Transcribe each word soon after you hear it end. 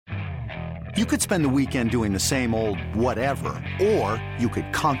You could spend the weekend doing the same old whatever, or you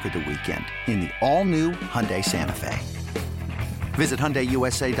could conquer the weekend in the all-new Hyundai Santa Fe. Visit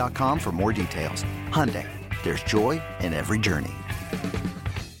HyundaiUSA.com for more details. Hyundai, there's joy in every journey.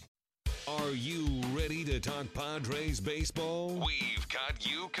 Are you ready to talk Padres baseball? We've got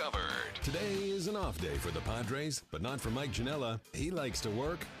you covered. Today is an off day for the Padres, but not for Mike Janella. He likes to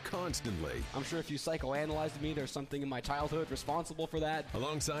work constantly. I'm sure if you psychoanalyzed me, there's something in my childhood responsible for that.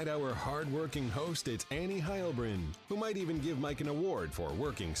 Alongside our hard-working host, it's Annie Heilbrunn, who might even give Mike an award for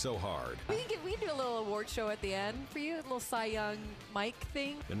working so hard. We can do a little award show at the end for you, a little Cy Young Mike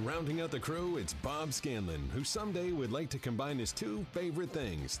thing. And rounding out the crew, it's Bob Scanlon, who someday would like to combine his two favorite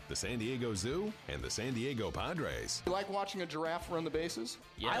things, the San Diego Zoo and the San Diego Padres. You like watching a giraffe run the bases?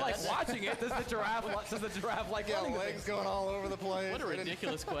 Yeah, I like watching it. Does the giraffe like running? Legs going all over the place. What a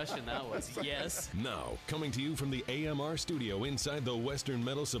ridiculous question that was. Yes. Now, coming to you from the AMR studio inside the Western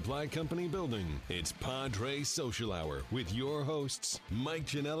Metal Supply Company building, it's Padres Social Hour with your hosts, Mike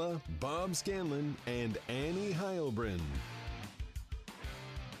Janella, Bob Scanlon, and Annie Heilbrunn.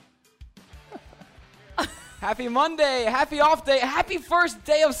 Happy Monday, happy off day, happy first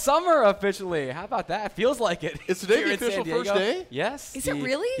day of summer officially. How about that? It feels like it. Is today here the in San official Diego. first day? Yes. Is it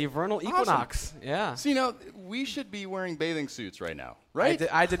really? The vernal equinox. Yeah. So, you know, we should be wearing bathing suits right now, right?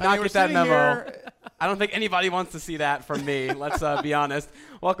 I did not mean, get that we're memo. sitting here- I don't think anybody wants to see that from me. Let's be honest.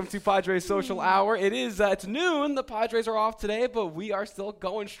 Welcome to Padres Social Hour. It's noon. The Padres are off today, but we are still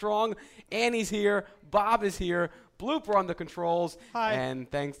going strong. Annie's here. Bob is here. Blooper on the controls. Hi.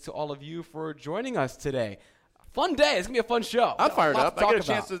 And thanks to all of you for joining us today. Fun day. It's going to be a fun show. I'm fired Lots up. to I talk get a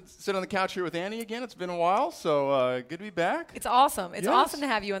chance about. to sit on the couch here with Annie again. It's been a while, so good to be back. It's awesome. It's Yes. awesome to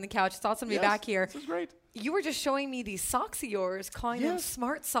have you on the couch. It's awesome to be Yes, back here. This is great. You were just showing me these socks of yours, calling them Yes.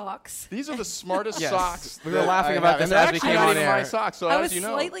 smart socks. These are the smartest Yes. socks. We were that laughing I about have. this And they're as we actually came not on even air. my socks, so I as was you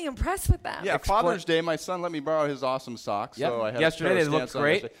know. slightly impressed with them. Yeah, Father's Day, my son let me borrow his awesome socks. Yep. So I had Yesterday, a pair of they looked Stance on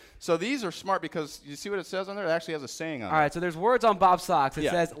great. yesterday. So these are smart because you see what it says on there? It actually has a saying on All it. right, so there's words on Bob's socks. It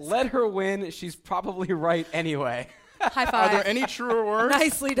Yeah. says, let her win. She's probably right anyway. High Are five. there any truer words?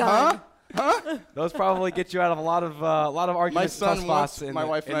 Nicely done. Those probably get you out of a lot of My arguments. son tough wants spots in my the-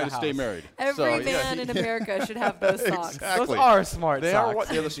 wife in and I the to stay house. married. Every So, yeah, man in America should have those socks. Exactly. Those are smart They socks.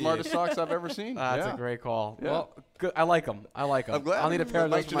 are they're the smartest socks I've ever seen. That's Yeah. a great call. Yeah. Well, good. I like them. I'm glad. I'll need a pair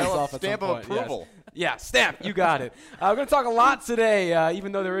of those Mike for Janella, myself at stamp some of point. approval. Yes. Yeah, stamp. You got it. We're going to talk a lot today,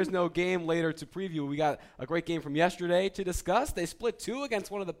 even though there is no game later to preview. We got a great game from yesterday to discuss. They split 2 against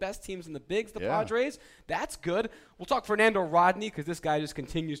one of the best teams in the Bigs, the Yeah. Padres. That's good. We'll talk Fernando Rodney because this guy just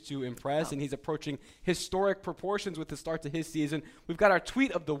continues to impress, and he's approaching historic proportions with the start to his season. We've got our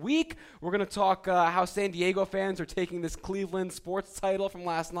tweet of the week. We're going to talk how San Diego fans are taking this Cleveland sports title from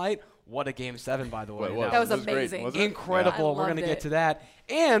last night. What a Game 7, by the way. Well, it was. That was It was great, amazing. wasn't it? Incredible. Yeah. We're I going to loved get it. to that.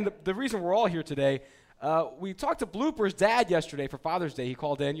 And the reason we're all here today, we talked to Blooper's dad yesterday for Father's Day. He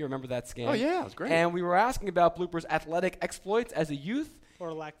called in. You remember that scam? Oh, yeah. It was great. And we were asking about Blooper's athletic exploits as a youth.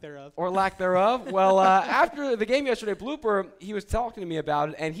 Or lack thereof. Or lack thereof. Well, after the game yesterday, Blooper, he was talking to me about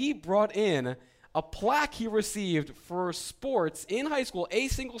it, and he brought in a plaque he received for sports in high school, a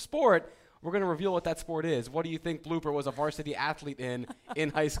single sport. We're going to reveal what that sport is. What do you think Blooper was a varsity athlete in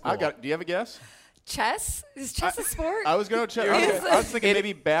high school? Do you have a guess? Chess? Is chess a sport? I was going to check. Is I was thinking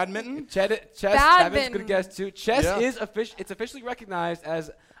maybe badminton. Chess, Badminton. Evan's good guess too. Chess Yeah. is it's officially recognized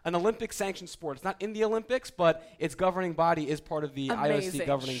as an Olympic sanctioned sport. It's not in the Olympics, but its governing body is part of the Amazing. IOC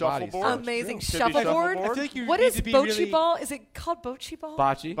governing body. Shuffleboard? Amazing. Could be Shuffleboard? shuffleboard. I feel like you What need is to be bocce really, ball? Is it called bocce ball?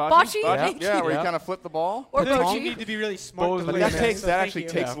 Bocce. Bocce? Yeah, Thank yeah, you. where Yeah. you kind of flip the ball. Or The tongue. You need bocce? to be really smart. Both to of play them. that, That so actually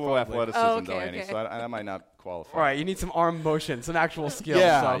thank you. takes a little probably. athleticism, Oh, okay, though, Annie, okay. so I might not qualify. All right, you need some arm motion, some actual skill.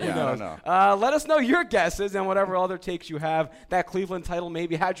 Yeah, so who yeah, I knows? don't know. Let us know your guesses and whatever other takes you have. That Cleveland title,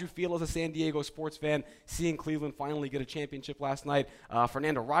 maybe how'd you feel as a San Diego sports fan seeing Cleveland finally get a championship last night?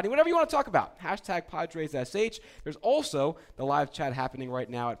 Fernando Rodney, whatever you want to talk about. Hashtag PadresSH. There's also the live chat happening right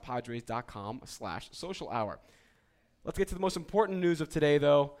now at Padres.com/social hour. Let's get to the most important news of today,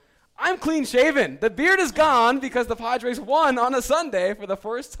 though. I'm clean shaven. The beard is gone because the Padres won on a Sunday for the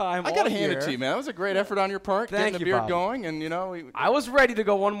first time. I got to all hand year. it to you, man. That was a great effort on your part, Thank getting the you, beard Bob. going, and I was ready to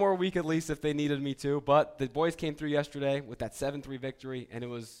go one more week at least if they needed me to, but the boys came through yesterday with that 7-3 victory, and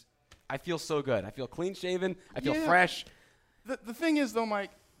I feel so good. I feel clean shaven. I feel Yeah. fresh. The thing is, though,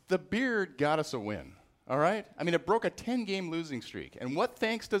 Mike, the beard got us a win. All right? I mean, it broke a 10-game losing streak. And what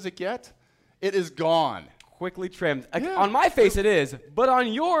thanks does it get? It is gone. Quickly trimmed. Yeah. On my face it is, but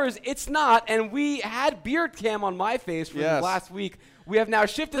on yours it's not, and we had beard cam on my face for Yes. last week. We have now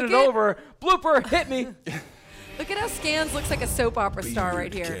shifted Look it at- over. Blooper, hit me. Look at how Scans looks like a soap opera star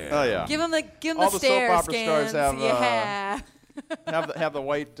right here. Oh, yeah. Give him the All the soap stare, opera Scans. stars have, yeah. have the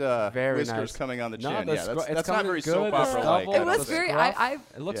white whiskers nice. coming on the No, chin. the that's not very good, soap the opera-like. stubble, It was the very. scruff.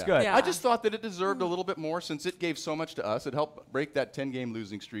 It looks good. Yeah. I just thought that it deserved a little bit more since it gave so much to us. It helped break that 10-game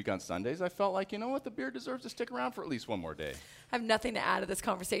losing streak on Sundays. I felt like, you know what, the beard deserves to stick around for at least one more day. I have nothing to add to this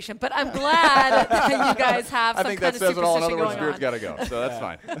conversation, but I'm glad that you guys have I some think kind that of says it all. In superstition other words, going beard's on. got to go. So that's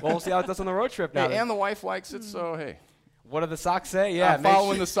fine. Well, we'll see how it does on the road trip now. Hey, and the wife likes it, so hey. What do the socks say? Yeah, I'm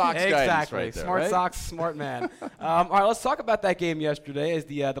following the Sox guidance exactly. right there, Smart right? Sox, smart man. All right, let's talk about that game yesterday. As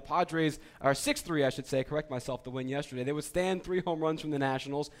the Padres are 6-3, I should say. Correct myself. The win yesterday. They withstand 3 home runs from the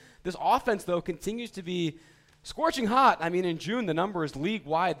Nationals. This offense, though, continues to be scorching hot. I mean, in June, the number is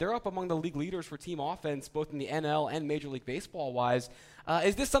league-wide. They're up among the league leaders for team offense, both in the NL and Major League Baseball-wise.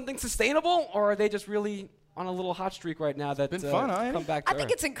 Is this something sustainable, or are they just really on a little hot streak right now that's been fun, huh? come back to I think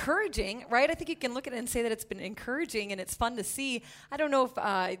earth? it's encouraging, right? I think you can look at it and say that it's been encouraging and it's fun to see. I don't know if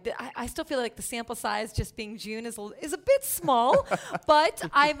I still feel like the sample size just being June is a bit small, but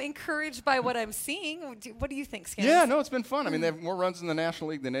I'm encouraged by what I'm seeing. What do you think, Skins? Yeah, no, it's been fun. I mean, they have more runs in the National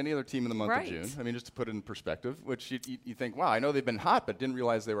League than any other team in the month Right. of June. I mean, just to put it in perspective, which you think, wow, I know they've been hot, but didn't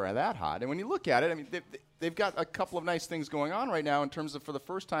realize they were that hot. And when you look at it, I mean, they've got a couple of nice things going on right now in terms of, for the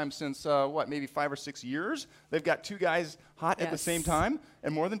first time since, maybe 5 or 6 years, they've got 2 guys hot at the Yes. same time,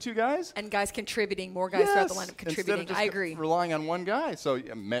 and more than 2 guys. And guys contributing, more guys throughout the lineup Instead contributing. of just I agree. relying on one guy. So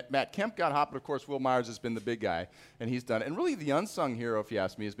Matt Kemp got hot, but of course Will Myers has been the big guy, and he's done it. And really the unsung hero, if you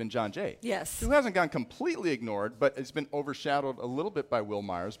ask me, has been John Jay. Yes. Who hasn't gone completely ignored, but it's been overshadowed a little bit by Will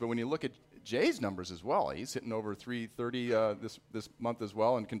Myers. But when you look at Jay's numbers as well, he's hitting over 330 this month as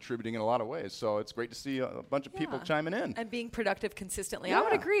well and contributing in a lot of ways. So it's great to see a bunch of people Yeah. chiming in. And being productive consistently. I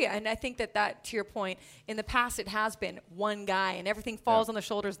would Yeah. agree. And I think that, to your point, in the past it has been one guy, and everything falls on the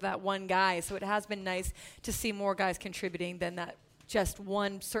shoulders of that one guy. So it has been nice to see more guys contributing than that just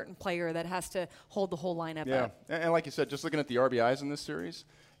one certain player that has to hold the whole lineup Yeah, up. and like you said, just looking at the RBIs in this series,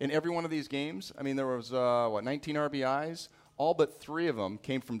 in every one of these games, I mean, there was, 19 RBIs. All but 3 of them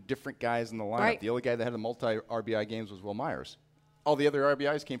came from different guys in the lineup. Right. The only guy that had the multi-RBI games was Will Myers. All the other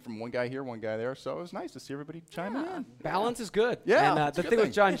RBIs came from one guy here, one guy there. So it was nice to see everybody chiming in. Balance is good. Yeah, And it's the a good thing with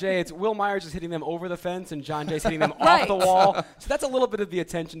thing. John Jay, it's Will Myers is hitting them over the fence and John Jay's hitting them Right. off the wall. So that's a little bit of the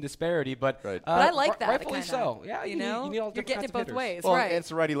attention disparity, but, Right. But I like that. rightfully kinda, so. Yeah, you know, need all you're different getting kinds it both of hitters. ways, Well, right? and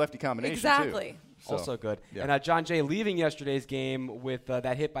it's a righty-lefty combination, Exactly. too. So, Also good. yeah. And John Jay leaving yesterday's game with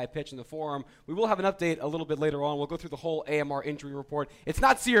that hit by pitch in the forearm. We will have an update a little bit later on. We'll go through the whole AMR injury report. It's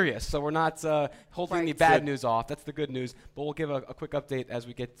not serious, so we're not holding Right. any bad Good. news off. That's the good news. But we'll give a quick update as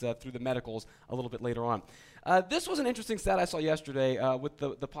we get through the medicals a little bit later on. This was an interesting stat I saw yesterday with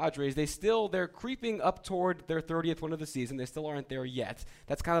the Padres. They're creeping up toward their 30th win of the season. They still aren't there yet.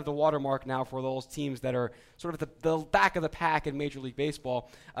 That's kind of the watermark now for those teams that are sort of at the back of the pack in Major League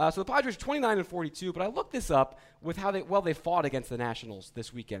Baseball. So the Padres are 29-42, but I looked this up with how they fought against the Nationals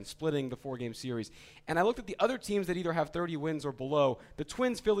this weekend, splitting the 4-game series. And I looked at the other teams that either have 30 wins or below, the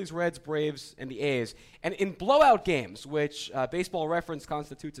Twins, Phillies, Reds, Braves, and the A's. And in blowout games, which Baseball Reference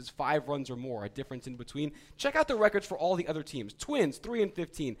constitutes as 5 runs or more, a difference in between, check out the records for all the other teams. Twins,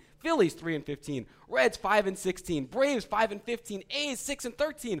 3-15. Phillies, 3-15. Reds, 5-16. Braves, 5-15. A's,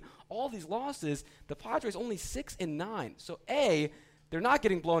 6-13. All these losses, the Padres only 6-9. So A, they're not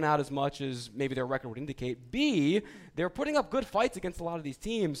getting blown out as much as maybe their record would indicate. B, they're putting up good fights against a lot of these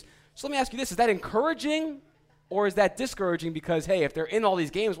teams. So let me ask you this. Is that encouraging or is that discouraging because, hey, if they're in all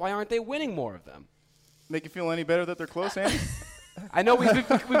these games, why aren't they winning more of them? Make you feel any better that they're close, Andy? I know we've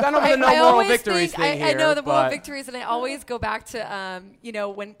gone over the no I moral always victories think, thing I here. know the moral but victories, and I always go back to,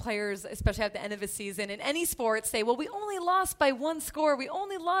 when players, especially at the end of a season in any sport, say, well, we only lost by 1 score. We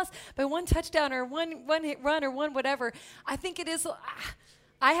only lost by 1 touchdown or one hit run or 1 whatever. I think it is...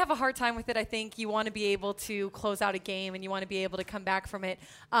 I have a hard time with it. I think you want to be able to close out a game and you want to be able to come back from it.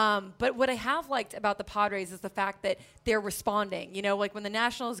 But what I have liked about the Padres is the fact that they're responding. You know, like when the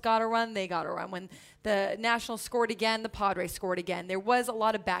Nationals got a run, they got a run. When the Nationals scored again, the Padres scored again. There was a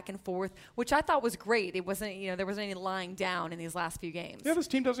lot of back and forth, which I thought was great. It wasn't, there wasn't any lying down in these last few games. Yeah, this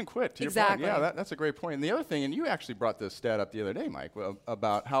team doesn't quit. To Exactly. Your point. Yeah, that's a great point. And the other thing, and you actually brought this stat up the other day, Mike,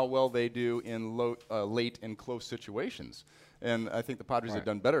 about how well they do in late and close situations. And I think the Padres have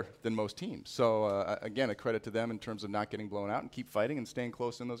done better than most teams. So, again, a credit to them in terms of not getting blown out and keep fighting and staying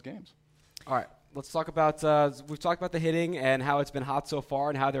close in those games. All right, let's talk about we've talked about the hitting and how it's been hot so far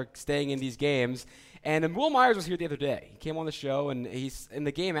and how they're staying in these games. And Will Myers was here the other day. He came on the show and he's in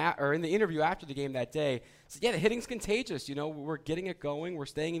the game in the interview after the game that day. Said, "Yeah, the hitting's contagious. We're getting it going. We're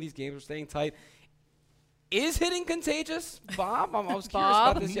staying in these games. We're staying tight." Is hitting contagious, Bob? I was curious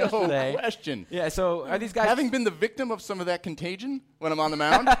Bob? about this No yesterday. question. Yeah, so are these guys Having been the victim of some of that contagion when I'm on the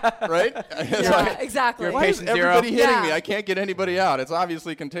mound, right? Yeah, exactly. You're Why is patient zero. everybody hitting Yeah. me? I can't get anybody out. It's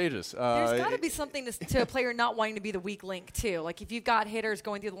obviously contagious. There's got to be something to a player not wanting to be the weak link, too. Like, if you've got hitters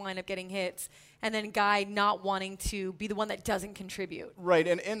going through the lineup getting hits, and then a guy not wanting to be the one that doesn't contribute. Right,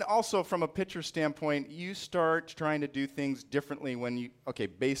 and also from a pitcher standpoint, you start trying to do things differently when you,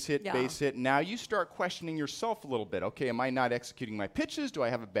 base hit, base hit. Now you start questioning yourself a little bit. Okay, am I not executing my pitches? Do I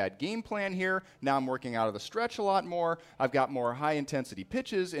have a bad game plan here? Now I'm working out of the stretch a lot more. I've got more high-intensity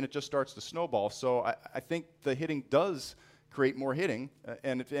pitches, and it just starts to snowball. So I think the hitting does create more hitting,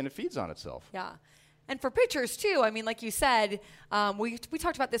 and it feeds on itself. Yeah. And for pitchers, too, I mean, like you said, we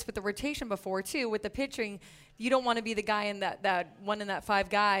talked about this with the rotation before, too. With the pitching, you don't want to be the guy in that one in that five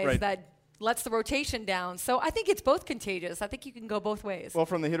guys that lets the rotation down. So I think it's both contagious. I think you can go both ways. Well,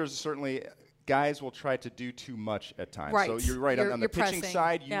 from the hitters, certainly guys will try to do too much at times. Right. So you're right. On the pitching pressing.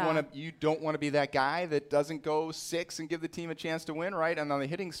 side, you don't want to be that guy that doesn't go 6 and give the team a chance to win, right? And on the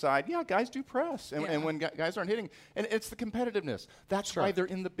hitting side, guys do press. And when guys aren't hitting, and it's the competitiveness. That's why they're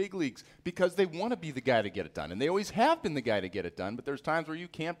in the big leagues, because they want to be the guy to get it done. And they always have been the guy to get it done, but there's times where you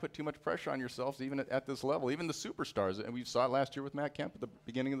can't put too much pressure on yourselves, even at this level. Even the superstars, and we saw it last year with Matt Kemp at the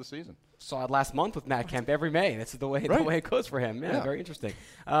beginning of the season. Saw it last month with Matt Kemp every May. This is the way it goes for him. Yeah, very interesting.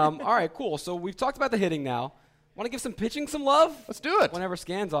 All right, cool. So we've talked about the hitting now. Want to give some pitching some love? Let's do it. Whenever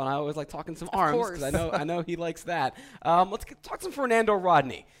Scan's on, I always like talking some arms because I know he likes that. Let's talk some Fernando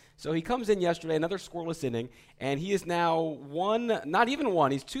Rodney. So he comes in yesterday, another scoreless inning, and he is now not even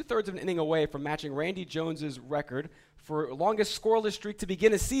one. He's 2/3 of an inning away from matching Randy Jones's record for longest scoreless streak to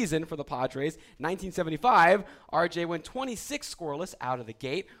begin a season for the Padres. 1975, RJ went 26 scoreless out of the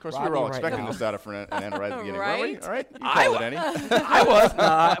gate. Of course, we were all expecting this out of Fernando right at the beginning, weren't we? Right? All right, you called it, Annie. I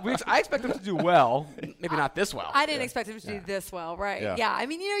was. I expect him to do well. Maybe not this well. I didn't expect him to do this well, right? Yeah. I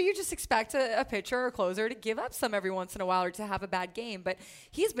mean, you just expect a pitcher or a closer to give up some every once in a while or to have a bad game, but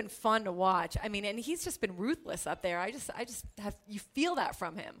he's been fun to watch. I mean, and he's just been ruthless up there. You feel that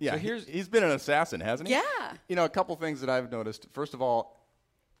from him. Yeah, So he's been an assassin, hasn't he? Yeah. A couple things that I've noticed. First of all,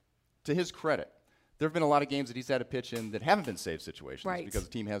 to his credit, there have been a lot of games that he's had to pitch in that haven't been save situations because the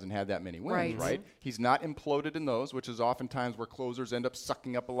team hasn't had that many wins, right? He's not imploded in those, which is oftentimes where closers end up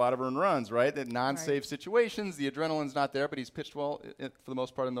sucking up a lot of earned runs, right? That non-save situations, the adrenaline's not there, but he's pitched well for the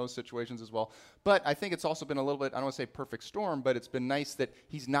most part in those situations as well. But I think it's also been a little bit, I don't want to say perfect storm, but it's been nice that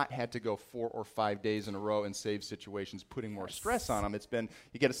he's not had to go 4 or 5 days in a row in save situations, putting more stress on him. It's been,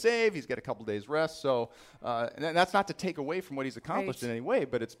 you get a save, he's got a couple days rest, so and that's not to take away from what he's accomplished in any way,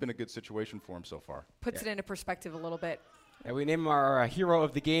 but it's been a good situation for him so far. Puts it into perspective a little bit. And we named him our hero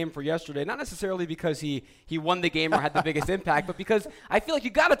of the game for yesterday, not necessarily because he won the game or had the biggest impact, but because I feel like you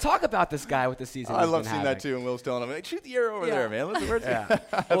got to talk about this guy with the season. I love seeing that too, and Will's telling him, like, shoot the arrow over there, man. Listen, where's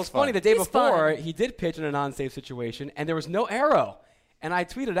Well, it's funny. The day before, he did pitch in a non-save situation, and there was no arrow. And I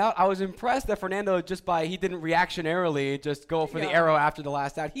tweeted out, I was impressed that Fernando he didn't reactionarily just go for the arrow after the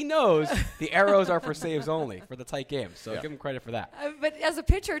last out. He knows the arrows are for saves only for the tight games. So give him credit for that. But as a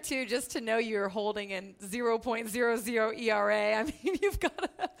pitcher, too, just to know you're holding in 0.00 ERA, I mean, you've got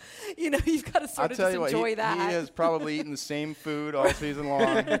to sort of just enjoy that. He has probably eaten the same food all season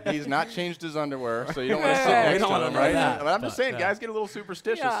long. He's not changed his underwear, so you don't want to sit next to him, right? I'm just saying, guys get a little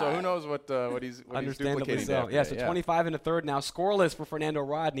superstitious, so who knows what he's duplicating. So 25 1/3 now, scoreless for Fernando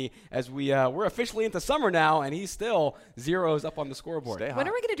Rodney as we're officially into summer now, and he's still zeros up on the scoreboard. When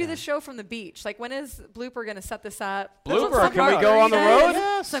are we going to do this show from the beach? Like, when is Blooper going to set this up? Blooper, can we go on the road?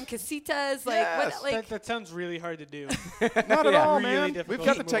 Yes. Some casitas, that sounds really hard to do. Not at all, really man. We've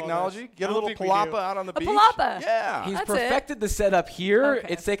got the technology. Get a little palapa out on the beach. Palapa. Yeah. He's That's perfected the setup here. Okay.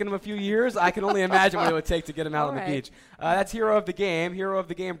 It's taken him a few years. I can only imagine what it would take to get him out on the beach. That's Hero of the Game. Hero of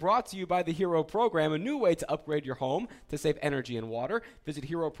the Game brought to you by the Hero Program, a new way to upgrade your home to save energy and water. Visit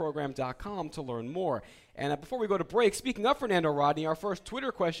heroprogram.com to learn more. And before we go to break, speaking of Fernando Rodney, our first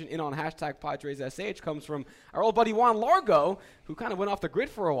Twitter question in on #PadresSH comes from our old buddy Juan Largo, who kind of went off the grid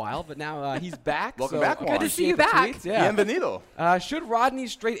for a while, but now he's back. Welcome back, Juan. Good to see you back. Bienvenido. Should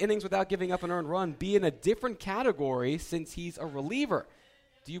Rodney's straight innings without giving up an earned run be in a different category since he's a reliever?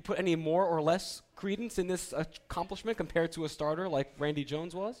 Do you put any more or less credence in this accomplishment compared to a starter like Randy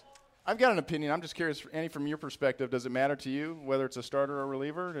Jones was? I've got an opinion. I'm just curious, Annie, from your perspective, does it matter to you whether it's a starter or a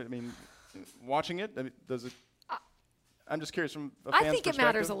reliever? I mean, watching it, does it? I'm just curious from a fan's I think it perspective.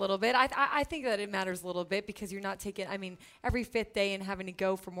 matters a little bit. I think that it matters a little bit because you're not taking, every fifth day and having to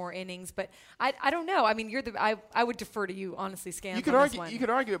go for more innings. But I don't know. I mean, I would defer to you, honestly, Scans. You could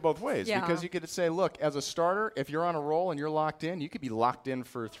argue it both ways because you could say, look, as a starter, if you're on a roll and you're locked in, you could be locked in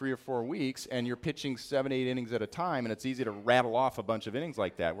for 3 or 4 weeks and you're pitching 7, 8 innings at a time, and it's easy to rattle off a bunch of innings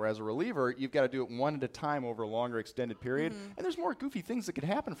like that. Whereas a reliever, you've got to do it one at a time over a longer extended period, and there's more goofy things that could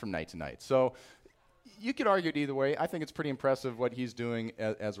happen from night to night. So you could argue it either way. I think it's pretty impressive what he's doing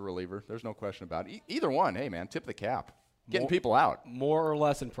as a reliever. There's no question about it. Either one, hey, man, tip the cap. Getting people out. More or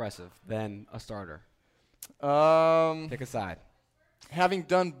less impressive than a starter? Pick a side. Having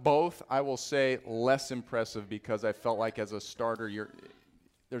done both, I will say less impressive because I felt like as a starter,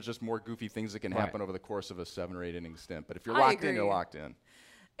 there's just more goofy things that can happen over the course of a 7 or 8 inning stint. But if you're locked in, you're locked in.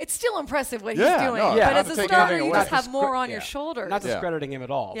 It's still impressive what he's doing. But as a starter, you just have more on your shoulder. Not discrediting him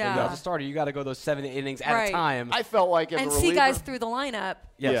at all. Yeah. But as a starter, you got to go those 7 innings at a time. I felt like as a reliever. And see guys through the lineup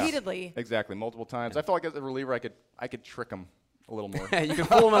repeatedly. Exactly, multiple times. I felt like as a reliever, I could trick him a little more. You can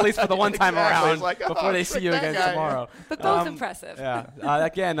fool them at least for the one time around like, before they see you again tomorrow. But both impressive. Yeah.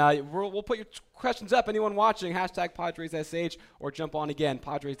 Again, we'll put your questions up. Anyone watching, #PadresSH, or jump on again,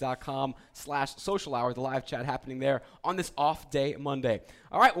 Padres.com/social hour, the live chat happening there on this off day Monday.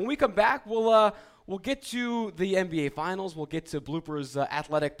 All right, when we come back, we'll get to the NBA Finals. We'll get to Blooper's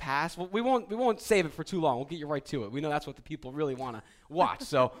athletic pass. We won't save it for too long. We'll get you right to it. We know that's what the people really want to watch.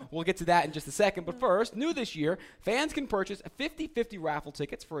 So we'll get to that in just a second. But first, new this year, fans can purchase 50-50 raffle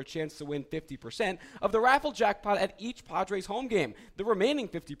tickets for a chance to win 50% of the raffle jackpot at each Padres home game. The remaining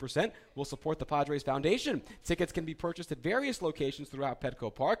 50% will support the Padres Foundation. Tickets can be purchased at various locations throughout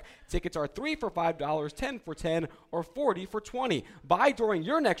Petco Park. Tickets are $3 for $5, 10 for $10, or 40 for $20. Buy during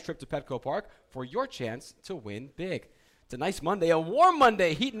your next trip to Petco Park for your chance to win big. It's a nice Monday, a warm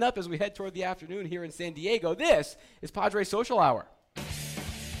Monday, heating up as we head toward the afternoon here in San Diego. This is Padres Social Hour.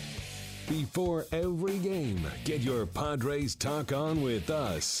 Before every game, get your Padres talk on with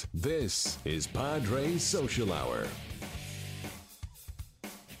us. This is Padres Social Hour.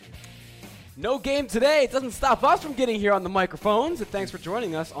 No game today. It doesn't stop us from getting here on the microphones. And thanks for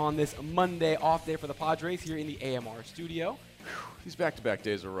joining us on this Monday off day for the Padres here in the AMR studio. These back-to-back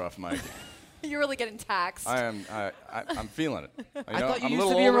days are rough, Mike. You're really getting taxed. I'm feeling it. I thought you used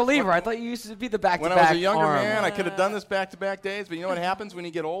to be a reliever. I thought you used to be the back-to-back When I was a younger arm. man, I could have done this back-to-back days. But you know what happens when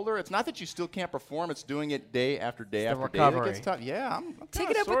you get older? It's not that you still can't perform. It's doing it day after day after day. It gets tough. Yeah, I'm Take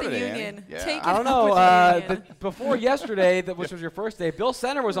it up with the union. Yeah. Take it I don't know. Before yesterday, which was your first day, Bill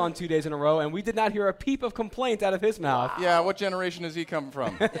Center was on 2 days in a row, and we did not hear a peep of complaint out of his mouth. Yeah, what generation does he come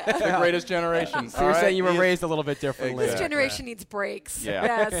from? The greatest generation. So you're saying you were raised a little bit differently. This generation needs breaks. Yeah.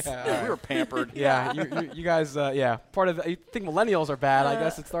 Yes. Yeah, we were pampered. Yeah, you guys, part of you think millennials are bad. I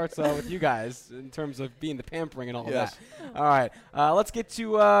guess it starts with you guys in terms of being the pampering and all of that. All right, let's get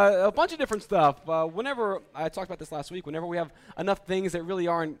to a bunch of different stuff. Whenever I talked about this last week, whenever we have enough things that really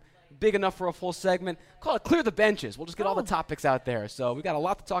aren't big enough for a full segment, call it Clear the Benches. We'll just get all the topics out there. So we got a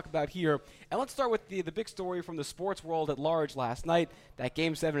lot to talk about here. And let's start with the big story from the sports world at large last night, that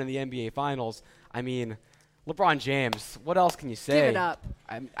Game 7 in the NBA Finals. I mean, LeBron James, what else can you say? Give it up.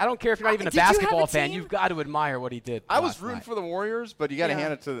 I don't care if you're not even a basketball fan. You've got to admire what he did. I was rooting for the Warriors, but you got to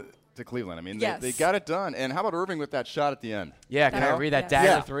hand it to Cleveland. I mean, they got it done. And how about Irving with that shot at the end? Yeah, can I read that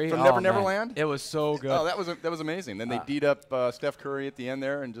dagger three? From Never Never Land? It was so good. Oh, that was amazing. Then they D'd up Steph Curry at the end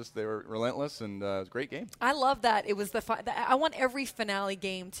there, and they were relentless, and it was a great game. I love that. It was I want every finale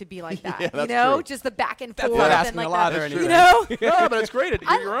game to be like that. Yeah, that's true. Just the back and forth. That's not asking and a lot that. there. No, but it's great.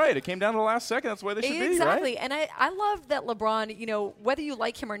 You're right. It came down to the last second. That's the way they should be, right? Exactly. And I love that LeBron, whether you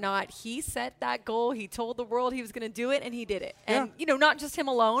like him or not, he set that goal. He told the world he was going to do it, and he did it. And, not just him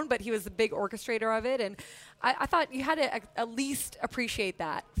alone, but he was the big orchestrator of it. And I thought you had to at least appreciate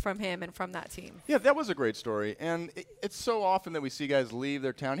that from him and from that team. Yeah, that was a great story. And it's so often that we see guys leave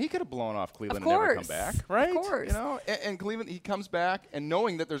their town. He could have blown off Cleveland and never come back, right? Of course. And Cleveland, he comes back, and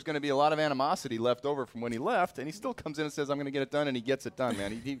knowing that there's going to be a lot of animosity left over from when he left, and he still comes in and says, I'm going to get it done, and he gets it done,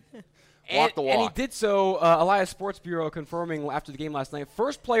 man. He walked the walk. And he did so, Elias Sports Bureau confirming after the game last night,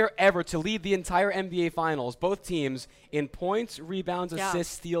 first player ever to lead the entire NBA Finals, both teams, in points, rebounds,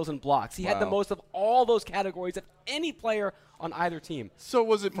 assists, steals, and blocks. He had the most of all those categories of any player on either team. So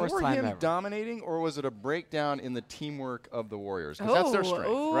was it First more time him ever. dominating, or was it a breakdown in the teamwork of the Warriors? Because that's their strength,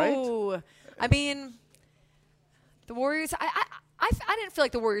 right? I mean, the Warriors, I didn't feel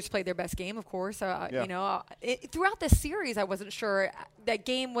like the Warriors played their best game, of course. Throughout this series, I wasn't sure. That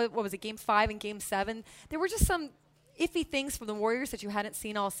game, what was it, Game 5 and Game 7, there were just some iffy things from the Warriors that you hadn't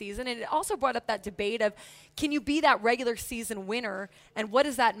seen all season. And it also brought up that debate of, can you be that regular season winner, and what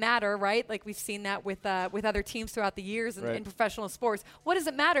does that matter, right? Like we've seen that with other teams throughout the years in professional sports. What does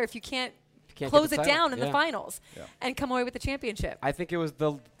it matter if you can't close it down in the finals and come away with the championship? I think it was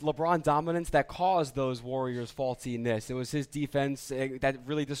the LeBron dominance that caused those Warriors' faultiness. It was his defense that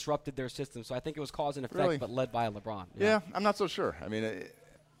really disrupted their system. So I think it was cause and effect, but led by LeBron. Yeah, I'm not so sure. I mean,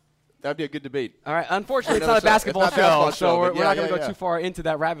 that'd be a good debate. All right. Unfortunately, it's not a basketball show, so we're not going to go too far into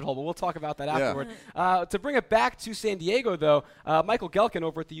that rabbit hole, but we'll talk about that afterward. To bring it back to San Diego, though, Michael Gelkin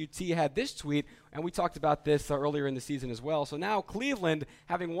over at the UT had this tweet, and we talked about this earlier in the season as well. So now Cleveland,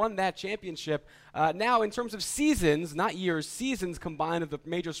 having won that championship, now in terms of seasons, not years, seasons combined of the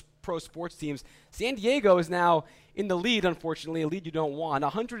major pro sports teams, San Diego is now in the lead, unfortunately, a lead you don't want.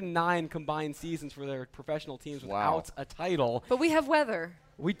 109 combined seasons for their professional teams without a title. But we have weather.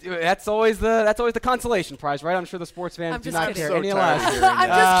 That's always the consolation prize, right? I'm sure the sports fans do not care so any less. I'm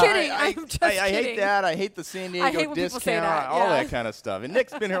just kidding. I hate that. I hate the San Diego discount, all that kind of stuff. And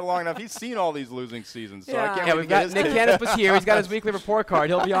Nick's been here long enough. He's seen all these losing seasons, so I can't wait we've got Nick Canipus here. He's got his weekly report card.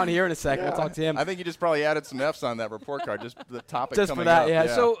 He'll be on here in a second. We'll talk to him. I think you just probably added some F's on that report card, just the topic just coming for that, up. yeah.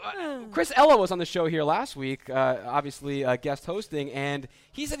 So Chris Ella was on the show here last week, obviously guest hosting, and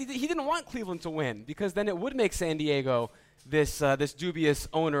he said he didn't want Cleveland to win because then it would make San Diego this dubious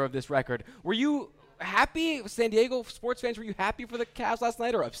owner of this record. Were you happy, San Diego sports fans? Were you happy for the Cavs last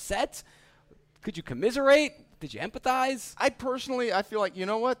night, or upset? Could you commiserate? Did you empathize? I feel like, you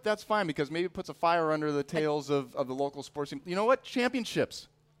know what? That's fine because maybe it puts a fire under the tails of the local sports team. You know what? Championships.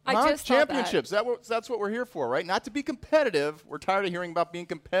 Championships. That's what we're here for, right? Not to be competitive. We're tired of hearing about being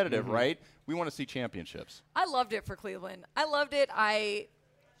competitive, right? We want to see championships. I loved it for Cleveland. I loved it.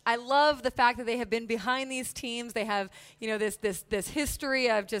 I love the fact that they have been behind these teams. They have, this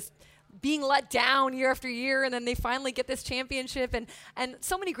history of just being let down year after year, and then they finally get this championship, and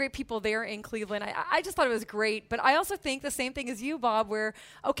so many great people there in Cleveland. I just thought it was great, but I also think the same thing as you, Bob, where,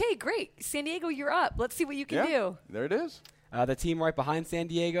 okay, great, San Diego, you're up. Let's see what you can do. There it is. The team right behind San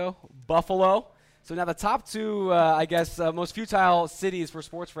Diego, Buffalo. So now the top two, most futile cities for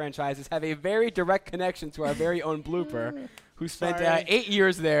sports franchises have a very direct connection to our very own Blooper, who spent 8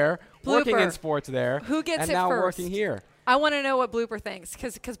 years there, working in sports there. Who gets and it now first? Working here. I want to know what Blooper thinks,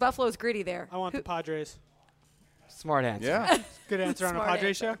 because Buffalo's gritty there. I want the Padres. Smart answer. Yeah. Good answer on a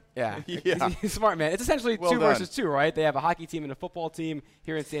Padres show. Yeah. He's smart, man. It's essentially two versus two, right? They have a hockey team and a football team.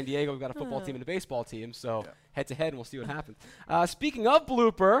 Here in San Diego, we've got a football team and a baseball team. So head-to-head, and we'll see what happens. Speaking of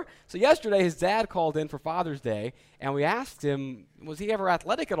Blooper, so yesterday his dad called in for Father's Day, and we asked him, was he ever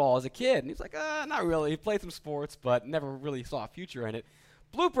athletic at all as a kid? And he's like, not really. He played some sports, but never really saw a future in it.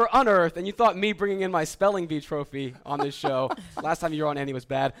 Blooper unearthed, and you thought me bringing in my spelling bee trophy on this show last time you were on, Andy, was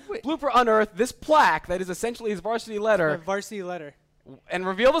bad. Blooper unearthed this plaque that is essentially his varsity letter. My varsity letter. And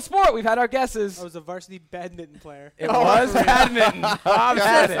reveal the sport. We've had our guesses. I was a varsity badminton player. It was badminton. Bob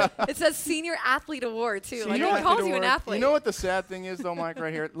said it. It says Senior Athlete Award, too. Senior Like, it calls you an athlete. You know what the sad thing is, though, Mike,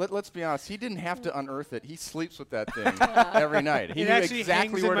 right here? Let's be honest. He didn't have to unearth it. He sleeps with that thing every night. He knew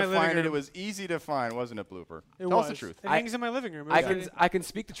exactly where to find it. It was easy to find, wasn't it, Blooper? Tell us the truth. It hangs in my living room. I can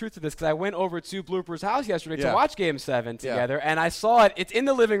speak the truth to this because I went over to Blooper's house yesterday to watch Game 7 together, and I saw it. It's in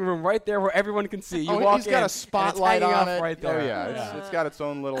the living room right there where everyone can see. You walk he's got a spotlight on it. Right there. Oh, yeah. It's got its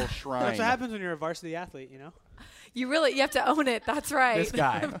own little shrine. That's what happens when you're a varsity athlete, you know? You have to own it. That's right. This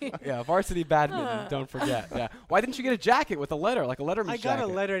guy. Varsity badminton, don't forget. Yeah. Why didn't you get a jacket with a letter, like a letterman's jacket? I got a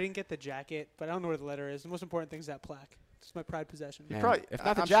letter. I didn't get the jacket, but I don't know where the letter is. The most important thing is that plaque. It's my pride possession. If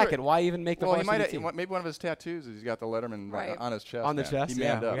not the jacket, why even make the varsity team? Maybe one of his tattoos is he's got the Letterman on his chest. On the chest, He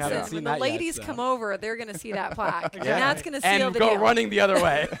manned up. We haven't seen when that the ladies yet, come over, they're going to see that plaque. And Yeah. that's going to seal and the go deal. running the other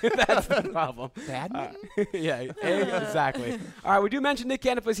way. That's the problem. Badminton? Exactly. All right, we do mention Nick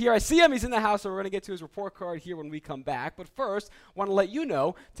Canipus here. I see him. He's in the house, so we're going to get to his report card here when we come back. But first, want to let you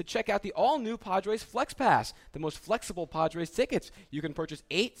know to check out the all-new Padres Flex Pass, the most flexible Padres tickets. You can purchase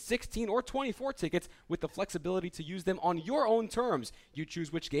 8, 16, or 24 tickets with the flexibility to use them on your own terms. You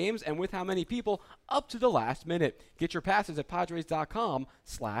choose which games and with how many people up to the last minute. Get your passes at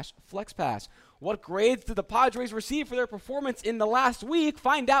Padres.com/FlexPass. What grades did the Padres receive for their performance in the last week?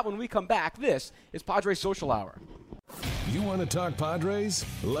 Find out when we come back. This is Padres Social Hour. You want to talk Padres?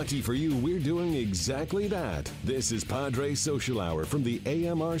 Lucky for you, we're doing exactly that. This is Padres Social Hour from the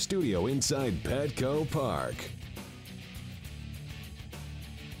AMR studio inside Petco Park.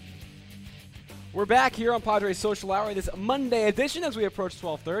 We're back here on Padres Social Hour, this Monday edition as we approach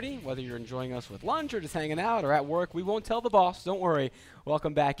 12:30. Whether you're enjoying us with lunch or just hanging out or at work, we won't tell the boss. Don't worry.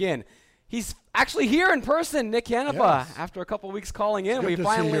 Welcome back in. He's Actually, here in person, Nick Canepa. Yes. After a couple weeks calling in, Good we to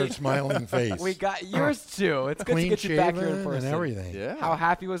finally see your smiling face. we got yours too. It's good to Clean get you back here in shaven person. and everything. Yeah. How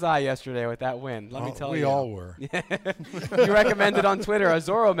happy was I yesterday with that win? Let me tell we you. all were. You recommended on Twitter a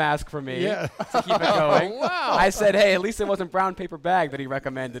Zorro mask for me Yeah. to keep it going. Wow. I said, hey, at least it wasn't brown paper bag that he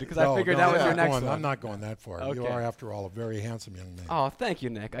recommended because I figured that was your next one. I'm not going that far. You Okay. are, after all, a very handsome young man. Oh, thank you,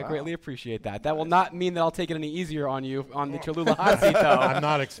 Nick. I greatly appreciate that. That will not mean that I'll take it any easier on you on the Cholula hot seat, though. I'm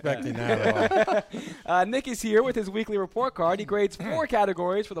not expecting that at all. Nick is here with his weekly report card. He grades 4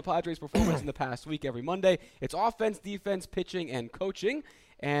 categories for the Padres' performance in the past week every Monday. It's offense, defense, pitching, and coaching.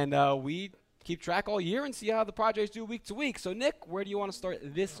 And we keep track all year and see how the Padres do week to week. So, Nick, where do you want to start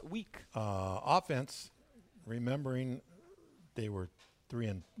this week? Offense, remembering they were 3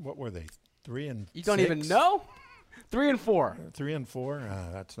 and what were they? 3 and You don't 6? even know? 3 and 4. 3 and 4.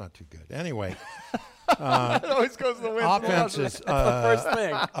 That's not too good. Anyway, It always goes to the wins. offense is the first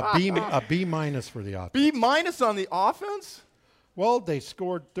thing. a B minus for the offense. B minus on the offense? Well, they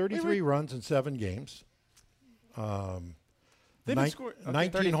scored 33 runs in 7 games. They didn't score. Okay,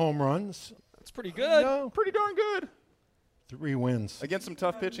 19 30. home runs. That's pretty good. No, Pretty darn good. 3 wins. Against some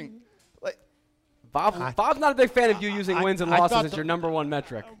tough pitching. Like, Bob's not a big fan of you using wins and I losses thought as the- your number one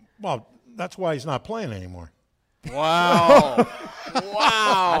metric. Well, that's why he's not playing anymore. wow.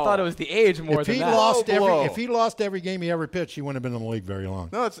 I thought it was the age more If than he that. lost every game he ever pitched, he wouldn't have been in the league very long.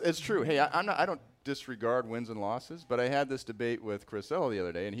 No, it's true. Hey, I don't disregard wins and losses, but I had this debate with Chris Ell the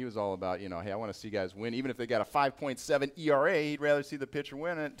other day, and he was all about, hey, I want to see guys win. Even if they got a 5.7 ERA, he'd rather see the pitcher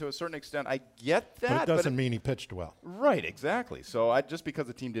win. And to a certain extent, I get that. But it doesn't mean he pitched well. Right, exactly. So just because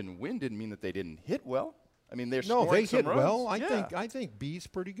the team didn't win didn't mean that they didn't hit well. I mean, they're No, scoring they some hit runs. well. Yeah. I think B's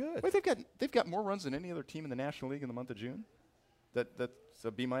pretty good. Wait, they've got more runs than any other team in the National League in the month of June. That's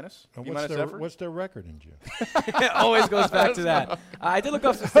a B minus. And B minus effort. what's their record in June? It always goes back to that. I did look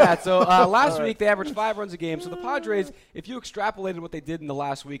up some stats. So last week they averaged 5 runs a game. So the Padres, if you extrapolated what they did in the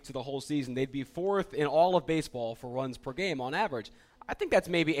last week to the whole season, they'd be 4th in all of baseball for runs per game on average. I think that's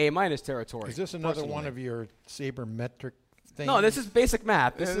maybe A minus territory. Is this another personally. one of your sabermetric things? No, this is basic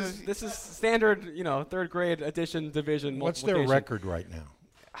math. This is standard, 3rd grade addition, division, What's their multiplication. record right now?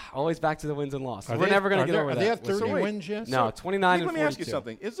 Always back to the wins and losses. Are We're they- never going are to get they- over are that. they at with 30 some- wins yet? No, 29 Nick, and let me ask you 42.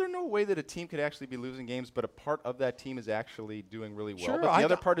 something. Is there no way that a team could actually be losing games, but a part of that team is actually doing really well, Sure, but I the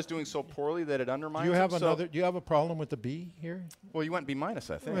other d- part is doing so poorly that it undermines Do you have them? So- Do you have a problem with the B here? Well, you went B minus,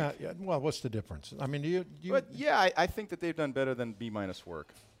 I think. Well, what's the difference? I mean, But yeah, I think that they've done better than B minus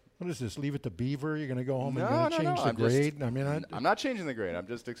work. what is this? Leave it to Beaver? You're going to go home and No, you're going to no, change no, the I'm just- grade? I mean, I'm not changing the grade. I'm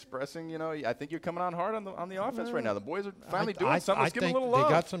just expressing, I think you're coming on hard on the offense right now. The boys are finally doing something. Let's give them a think little love.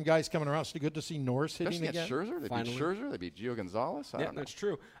 they got some guys coming around. It's good to see Norris hitting Especially again. against Scherzer. They Finally. beat Scherzer. They beat Gio Gonzalez. I Yeah, don't know. that's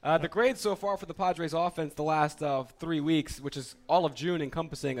true. The grades so far for the Padres offense the last 3 weeks, which is all of June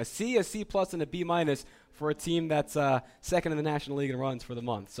encompassing, a C, a C+, and a B- for a team that's second in the National League in runs for the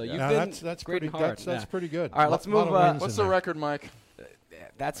month. So you've Now, been that's grading pretty. hard. That's pretty good. All right, let's Lot move. of wins What's in the there. record, Mike?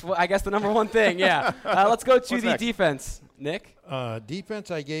 That's the number one thing. Yeah. Let's go to What's the next? defense, Nick.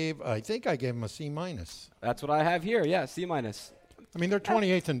 Defense, I think I gave them a C minus. That's what I have here. Yeah, C-. I mean, they're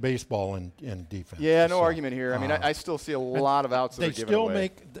 28th in baseball in defense. Yeah, no so, argument here. I mean, I still see a lot of outs that They are given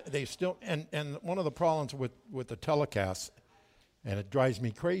still away. and one of the problems with the telecasts, and it drives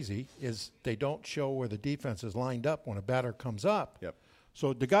me crazy, is they don't show where the defense is lined up when a batter comes up. Yep.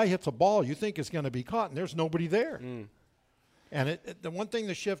 So the guy hits a ball you think is going to be caught, and there's nobody there. And the one thing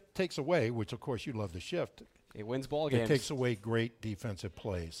the shift takes away, which of course you love the shift, It wins ball it games. takes away great defensive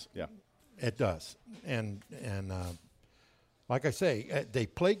plays. Yeah. It does. And like I say, they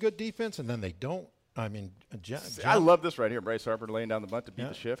play good defense, and then they don't. I mean, I love this right here. Bryce Harper laying down the bunt to beat Yeah.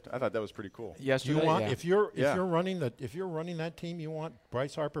 the shift. I thought that was pretty cool. Yesterday, You want yeah. if you're Yeah. running that team, you want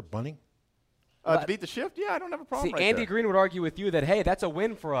Bryce Harper bunting. To beat the shift? Yeah, I don't have a problem See, right Andy there. Green would argue with you that, hey, that's a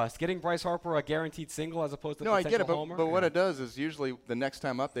win for us, getting Bryce Harper a guaranteed single as opposed to No, I potential get it, homer. but what it does is usually the next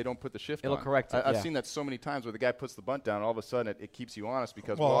time up they don't put the shift It'll on. correct it, I've yeah. seen that so many times where the guy puts the bunt down, all of a sudden it keeps you honest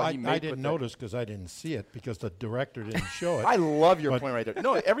because Well, he may I put didn't the- notice because I didn't see it because the director didn't show it. I love your But- point right there.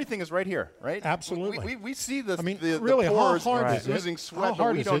 No, everything is right here, right? Absolutely. We see the I mean, the really, how pores hard is it? oozing How sweat, but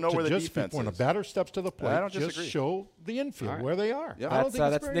hard we is don't it know to where the just defense when a is. batter steps to the plate, don't just disagree. show the infield All right. where they are? Yep. I don't think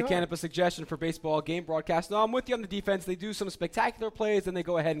That's it's Nick very hard. Canepa's suggestion for baseball game broadcast. No, I'm with you on the defense. They do some spectacular plays, then they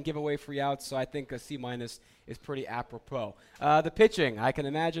go ahead and give away free outs. So I think a C- is pretty apropos. The pitching, I can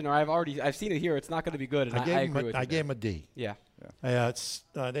imagine, or I've seen it here. It's not going to be good, and I agree with you. I gave him a D. Yeah. They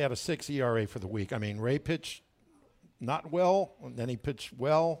had a 6 ERA for the week. I mean, Ray pitched not well, and then he pitched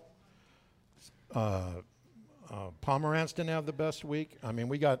well. Pomerantz didn't have the best week. I mean,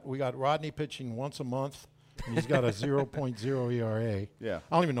 we got Rodney pitching once a month. And he's got a 0.0 ERA. Yeah.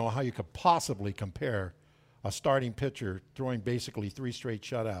 I don't even know how you could possibly compare a starting pitcher throwing basically 3 straight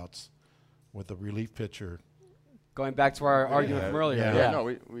shutouts with a relief pitcher. Going back to our argument from earlier. Yeah. No,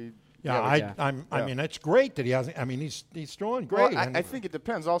 we I mean, it's great that he hasn't. I mean, he's throwing great. Well, I think it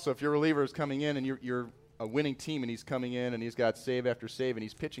depends also. If your reliever is coming in and you're a winning team and he's coming in and he's got save after save and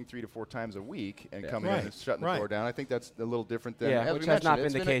he's pitching 3 to 4 times a week and coming in and shutting the door down, I think that's a little different than as which we has not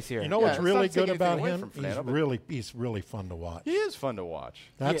mentioned. been the case here. You know what's really good about away him? from Fernando, He's really fun to watch. He is fun to watch.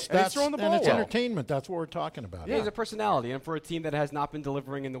 That's he's throwing the ball and it's well. entertainment. That's what we're talking about. Yeah, he's a personality, and for a team that has not been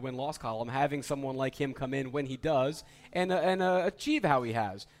delivering in the win-loss column, having someone like him come in when he does and achieve how he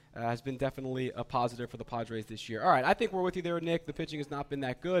has been definitely a positive for the Padres this year. All right, I think we're with you there, Nick. The pitching has not been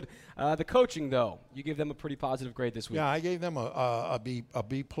that good. The coaching, though, you give them a pretty positive grade this week. Yeah, I gave them a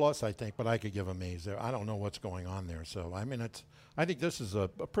B plus, I think, but I could give them A's there. I don't know what's going on there. So I mean, I think this is a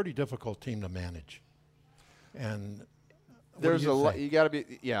pretty difficult team to manage. And there's a lot. You got to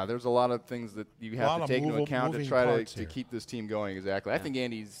be. Yeah, there's a lot of things that you have to take into account to try to keep this team going. Exactly. I think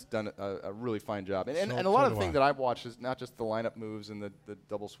Andy's done a really fine job, and a lot of the things that I've watched is not just the lineup moves and the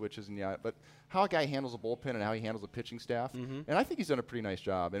double switches but how a guy handles a bullpen and how he handles the pitching staff. And I think he's done a pretty nice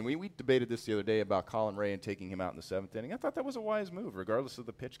job. And we debated this the other day about Colin Ray and taking him out in the 7th inning. I thought that was a wise move, regardless of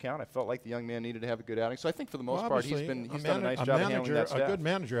the pitch count. I felt like the young man needed to have a good outing. So I think for the most part he's done a nice job of handling that staff. A good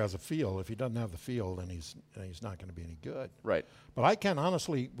manager has a feel. If he doesn't have the feel, then he's not going to be any good. Right. But I can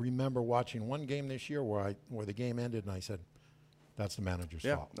honestly remember watching one game this year where the game ended and I said, that's the manager's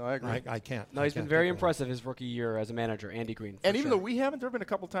fault. No, I agree. I can't. No, he's been very impressive his rookie year as a manager, Andy Green. And even though we haven't, there have been a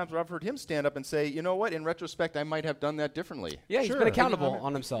couple times where I've heard him stand up and say, you know what, in retrospect, I might have done that differently. Yeah, he's been accountable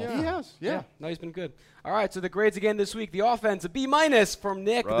on himself. He has, yeah. No, he's been good. All right, so the grades again this week. The offense, a B- from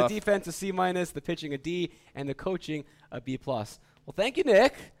Nick. Rough. The defense, a C-. The pitching, a D. And the coaching, a B+. Well, thank you,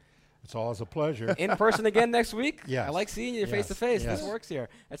 Nick. It's always a pleasure. In person again next week? Yes. I like seeing you face to face. Yes. This works here.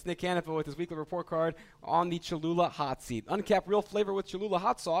 That's Nick Canepa with his weekly report card on the Cholula Hot Seat. Uncapped real flavor with Cholula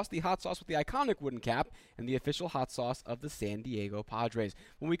Hot Sauce, the hot sauce with the iconic wooden cap, and the official hot sauce of the San Diego Padres.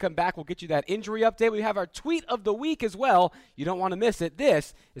 When we come back, we'll get you that injury update. We have our tweet of the week as well. You don't want to miss it.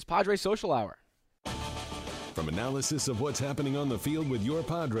 This is Padres Social Hour. From analysis of what's happening on the field with your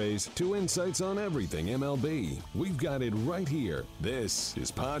Padres to insights on everything MLB, we've got it right here. This is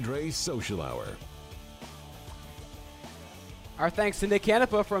Padres Social Hour. Our thanks to Nick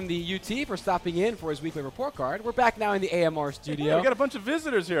Canepa from the UT for stopping in for his weekly report card. We're back now in the AMR studio. Hey, we got a bunch of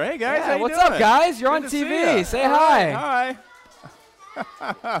visitors here. Hey, guys, how you what's doing? up, guys? You're Good on to TV. Say All hi. Right,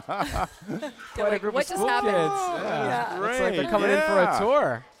 hi. Quite a group what of just school happened? kids. Yeah. Looks like they're Great, coming in for a yeah.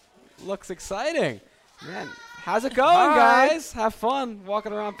 tour. Looks exciting. Man, how's it going, Hi. guys? Have fun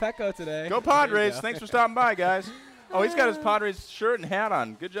walking around Petco today. Go Padres. Thanks for stopping by, guys. Oh, he's got his Padres shirt and hat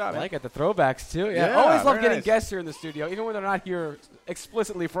on. Good job, I man. like it. The throwbacks, too. Yeah. Yeah, Always love very getting nice. guests here in the studio, even when they're not here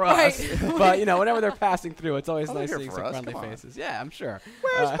explicitly for Right. us. But, whenever they're passing through, it's always Oh, they're nice here seeing for some us. friendly Come on. faces. Yeah, I'm sure.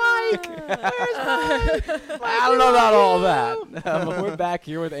 Where's Mike? Where's Mike? I don't know about all that. But we're back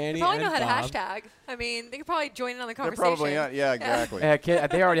here with Annie Probably and know how Bob. to hashtag. I mean, they could probably join in on the They're conversation. probably not. Yeah, exactly.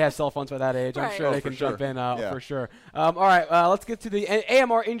 They already have cell phones by that age. I'm Right. sure Oh, they for can sure. jump in Yeah. for sure. All right, let's get to the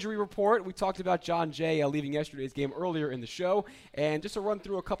AMR injury report. We talked about John Jay leaving yesterday's game earlier in the show. And just to run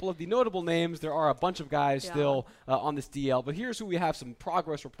through a couple of the notable names, there are a bunch of guys still on this DL. But here's who we have some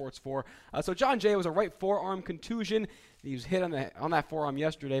progress reports for. So John Jay was a right forearm contusion. He was hit on that forearm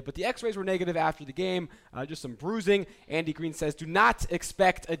yesterday, but the x-rays were negative after the game, just some bruising. Andy Green says do not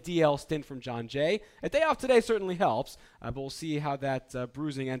expect a DL stint from John Jay. A day off today certainly helps, but we'll see how that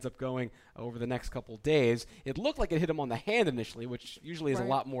bruising ends up going over the next couple days. It looked like it hit him on the hand initially, which usually is a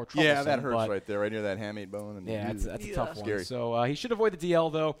lot more troublesome. Yeah, that hurts right there, right near that hamate bone. And Yeah, that's a tough one. Scary. So he should avoid the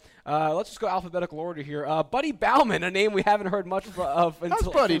DL, though. Let's just go alphabetical order here. Buddy Bauman, a name we haven't heard much of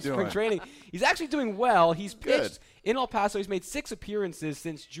until Buddy spring doing? training. He's actually doing well. He's Good. pitched in El Paso. He's made 6 appearances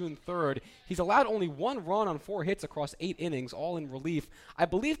since June 3rd. He's allowed only 1 run on 4 hits across 8 innings, all in relief. I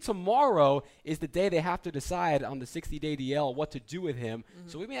believe tomorrow is the day they have to decide on the 60-day DL what to do with him.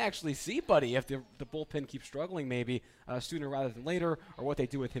 So we may actually see Buddy if the bullpen keeps struggling maybe sooner rather than later, or what they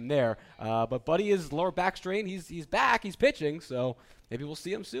do with him there. But Buddy is lower back strain. He's back. He's pitching, so maybe we'll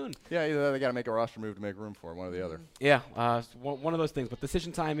see him soon. Yeah, either they got to make a roster move to make room for him, one or the other. Yeah, one of those things. But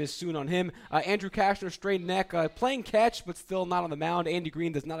decision time is soon on him. Andrew Cashner, strained neck, playing catch, but still not on the mound. Andy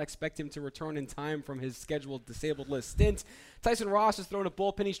Green does not expect him to return in time from his scheduled disabled list stint. Tyson Ross is throwing a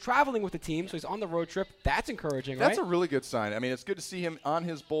bullpen. He's traveling with the team, so he's on the road trip. That's encouraging, right? That's a really good sign. I mean, it's good to see him on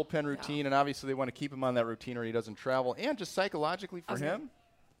his bullpen routine, and obviously they want to keep him on that routine or he doesn't travel. And just psychologically for him,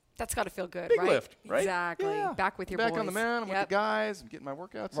 That's got to feel good, Big right? lift, right? Exactly. Yeah. Back with your Back boys. on the mound, I'm Yep. with the guys, I'm getting my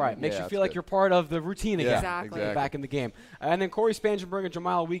workouts. Right, in. makes Yeah, you it's feel like good. you're part of the routine again. Exactly. Back in the game. And then Corey Spangenberg and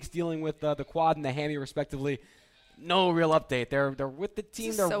Jamal Weeks dealing with the quad and the hammy, respectively. No real update. They're with the team.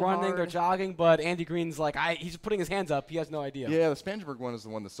 This is They're so running. hard. They're jogging. But Andy Green's like, he's putting his hands up. He has no idea. Yeah, the Spangenberg one is the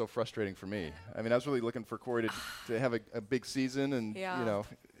one that's so frustrating for me. I mean, I was really looking for Corey to have a big season, and Yeah. you know,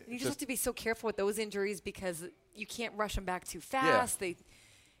 You just have to be so careful with those injuries because you can't rush them back too fast.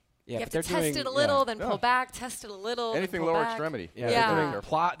 You have to test it a little, then pull back, test it a little. anything then pull lower back. extremity. Yeah, Yeah.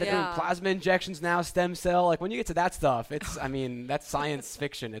 they're doing plasma injections now, stem cell. Like when you get to that stuff, it's that's science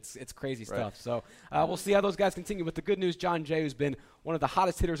fiction. It's crazy stuff. So we'll see how those guys continue. But the good news, John Jay, who's been one of the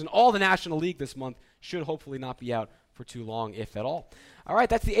hottest hitters in all the National League this month, should hopefully not be out for too long, if at all. All right,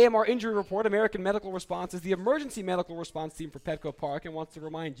 that's the AMR injury report. American Medical Response is the emergency medical response team for Petco Park and wants to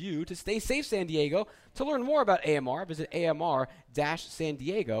remind you to stay safe, San Diego. To learn more about AMR, visit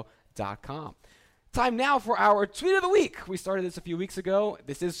amr-sandiego.com. Time now for our Tweet of the Week. We started this a few weeks ago.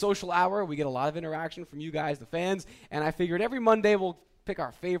 This is Social Hour. We get a lot of interaction from you guys, the fans, and I figured every Monday we'll pick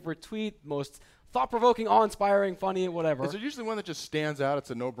our favorite tweet, most thought-provoking, awe-inspiring, funny, whatever. Is there usually one that just stands out? It's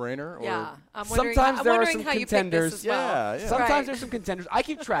a no-brainer. Yeah, Or Sometimes there are some how contenders. You pick this as well. Yeah. Sometimes Right. there's some contenders. I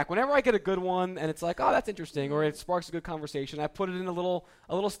keep track. Whenever I get a good one and it's like, oh, that's interesting, or it sparks a good conversation, I put it in a little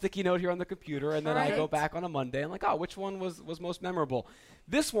sticky note here on the computer, and then I go Right. back on a Monday and like, oh, which one was most memorable?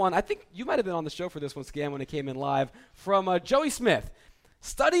 This one, I think you might have been on the show for this one, Scan, when it came in live, from Joey Smith.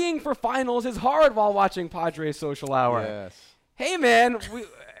 Studying for finals is hard while watching Padres Social Hour. Yes. Hey, man,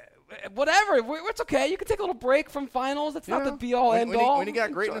 whatever. It's okay. You can take a little break from finals. That's not the be-all, end-all. When you got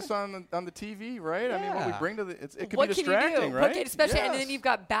Enjoy. greatness on the TV, right? I mean, what we Yeah. bring to it can What be can distracting, you do? right? Especially, and then you've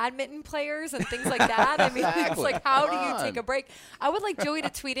got badminton players and things like that. I mean, it's like, how do you take a break? I would like Joey to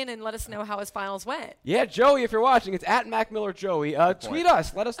tweet in and let us know how his finals went. Yeah, Joey, if you're watching, it's at Mac Miller Joey. Tweet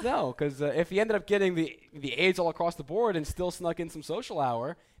us. Let us know. Because if he ended up getting the A's all across the board and still snuck in some Social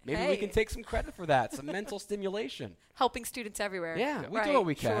Hour, maybe we can take some credit for that. Some mental stimulation. Helping students everywhere. Yeah, we right, do what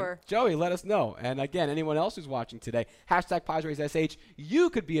we can. Sure. Joey, let us know. And again, anyone else who's watching today, #PadresSH, you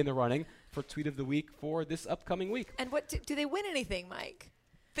could be in the running for Tweet of the Week for this upcoming week. And what do they win anything, Mike?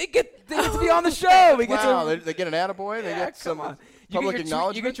 They get to be on the show. We get Wow, to, they get an attaboy. They get some public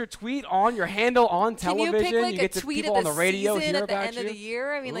acknowledgement. You get your tweet on your handle on Can television. you pick like get a to tweet people of on the the radio season hear at the about end you. of the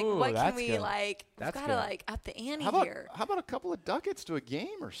year? I mean, like, Ooh, what can that's we good. like? That's We've got to good. like up the ante How here. about a couple of ducats to a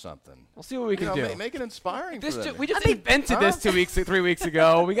game or something? We'll see what we can do. Make it inspiring for them. We just invented this 3 weeks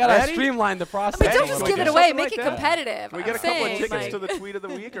ago. We got to Ready? streamline the process. I mean, don't Can just we give do it away. something Make like it that? competitive. Can we get I'm a couple of saying, tickets like- to the tweet of the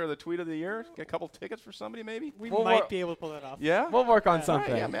week or the tweet of the year? Get a couple of tickets for somebody, maybe? We We'll might work- be able to pull that off. Yeah? We'll work on All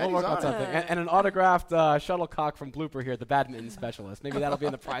something. right, yeah, we'll Maddie's work on on it. something. And an autographed shuttlecock from Blooper here, the badminton specialist. Maybe that'll be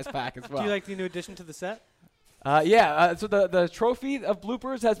in the prize pack as well. Do you like the new addition to the set? So the trophy of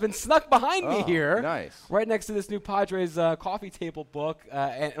Bloopers has been snuck behind me Oh, here. nice. Right next to this new Padres coffee table book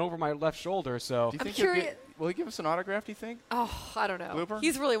and over my left shoulder. So Do you I'm think he'll curious. will he give us an autograph, do you think? Oh, I don't know. Blooper?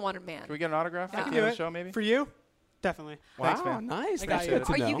 He's really wanted man. Can we get an autograph I at can the do end it. of the show, maybe? For you? Definitely. wow, Thanks, man. nice. I That's got good you.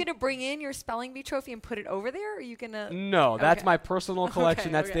 to Are know. you going to bring in your spelling bee trophy and put it over there? Or are you going to? No, that's Okay. my personal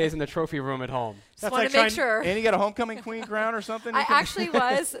collection that okay. stays in the trophy room at home. Just That's want like to make trying- sure. And you got a homecoming queen crown or something? I You can- actually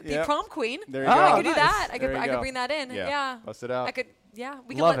was the Yep. prom queen. There you Oh, go. I could do nice. that. I There could. you I go. could bring that in. Yeah. Bust it out. I could. Yeah.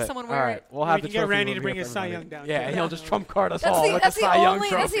 We Love could let it. someone All wear right, it. we'll have We the can get trophy Randy room to bring here his for Cy everybody. Young down. Yeah, too. and he'll just trump card us That's all the, with that's the the Cy Young only.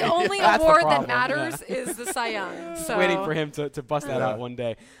 trophy. That's the only That's the award that problem, matters yeah. is the Cy Young. Just So waiting for him to bust that out one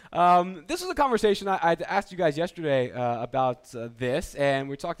day. This was a conversation I asked you guys yesterday about this, and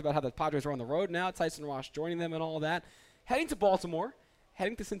we talked about how the Padres are on the road now, Tyson Ross joining them and all that. Heading to Baltimore,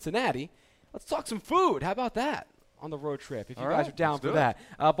 heading to Cincinnati. Let's talk some food. How about that on the road trip, if you All guys right, are down let's for do that.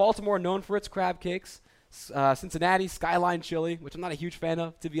 Baltimore, known for its crab cakes. Cincinnati, Skyline Chili, which I'm not a huge fan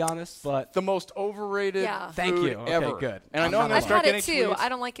of, to be honest, but The most overrated Yeah. food Thank you. Okay, ever. good. And I know I'm I'm going not to I've start had getting it too. tweets. I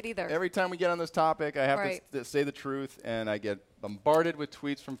don't like it either. Every time we get on this topic, I have Right. to say the truth, and I get bombarded with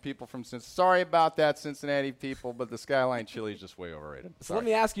tweets from people from Cincinnati. Sorry about that, Cincinnati people, but the Skyline Chili is just way overrated. So let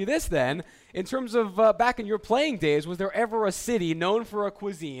me ask you this then. In terms of back in your playing days, was there ever a city known for a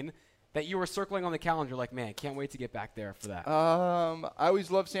cuisine that you were circling on the calendar like, man, can't wait to get back there for that? I always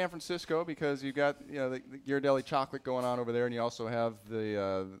loved San Francisco because you got the Ghirardelli chocolate going on over there, and you also have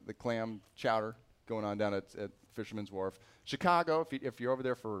the clam chowder going on down at Fisherman's Wharf. Chicago, if you're over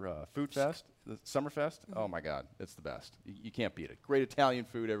there for Food Fest, the Summerfest, oh my God, it's the best. You can't beat it. Great Italian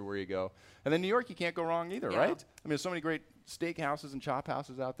food everywhere you go. And then New York, you can't go wrong either, Yeah. right? I mean, there's so many great steak houses and chop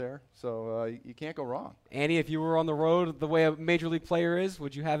houses out there, so you can't go wrong. Annie, if you were on the road the way a major league player is,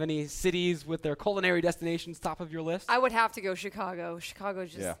 would you have any cities with their culinary destinations top of your list? I would have to go Chicago. Chicago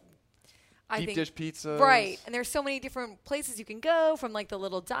just. Yeah. Deep dish pizzas. Right. And there's so many different places you can go, from like the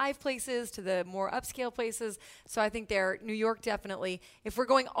little dive places to the more upscale places. So I think New York definitely. If we're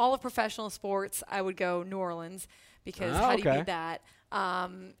going all of professional sports, I would go New Orleans, because how do you beat that?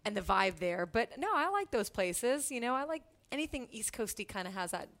 And the vibe there. But no, I like those places. I like anything East Coasty kind of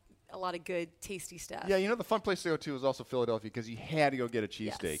has a lot of good, tasty stuff. Yeah, the fun place to go to is also Philadelphia, because you had to go get a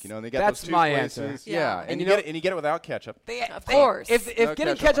cheesesteak. Yes. And they got That's those two my places. answer. Yeah, and you get it without ketchup. Of course. If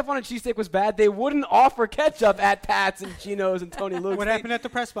getting ketchup on a cheesesteak was bad, they wouldn't offer ketchup at Pat's and Chino's and Tony Luke's. What happened at the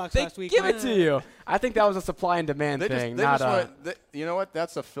press box last week? Give it to you. I think that was a supply and demand thing. You know what?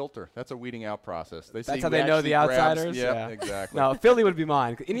 That's a filter. That's a weeding out process. That's how they know the outsiders. Yeah, exactly. No, Philly would be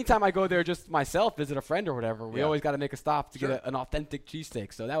mine. Anytime I go there, just myself, visit a friend or whatever, we always got to make a stop to get an authentic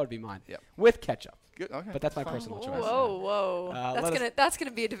cheesesteak. So that would be mine. Yep. With ketchup. Good. Okay. But that's my personal choice. Whoa. That's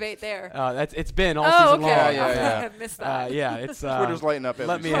gonna be a debate there. It's been all season long. Yeah. I missed that. It's Twitter's lighting up.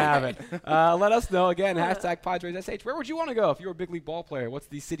 Let me have it. Let us know again. #PadresSH. Where would you want to go if you were a big league ball player? What's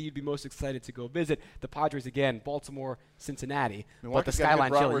the city you'd be most excited to go visit? The Padres again. Baltimore, Cincinnati. But the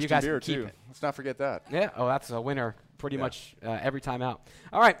Skyline Chili. You guys can keep it. Let's not forget that. Yeah. Oh, that's a winner. Pretty much every time out.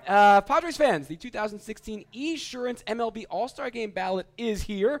 All right, Padres fans, the 2016 Esurance MLB All-Star Game ballot is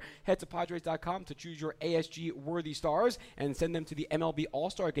here. Head to Padres.com to choose your ASG-worthy stars and send them to the MLB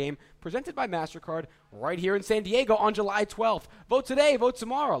All-Star Game presented by MasterCard right here in San Diego on July 12th. Vote today, vote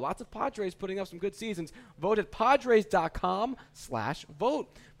tomorrow. Lots of Padres putting up some good seasons. Vote at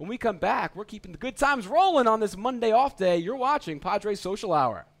Padres.com/vote. When we come back, we're keeping the good times rolling on this Monday off day. You're watching Padres Social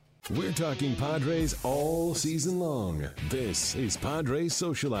Hour. We're talking Padres all season long. This is Padres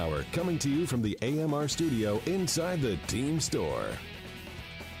Social Hour, coming to you from the AMR studio inside the team store.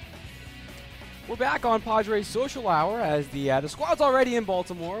 We're back on Padres Social Hour as the squad's already in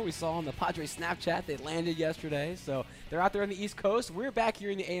Baltimore. We saw on the Padres Snapchat they landed yesterday, so they're out there on the East Coast. We're back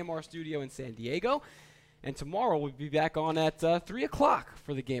here in the AMR studio in San Diego. And tomorrow we'll be back on at 3 o'clock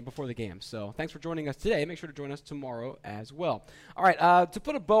for the game, before the game. So thanks for joining us today. Make sure to join us tomorrow as well. All right, to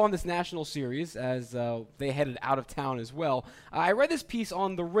put a bow on this national series as they headed out of town as well, I read this piece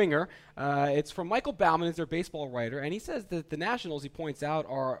on The Ringer. It's from Michael Bauman, who's their baseball writer, and he says that the Nationals, he points out,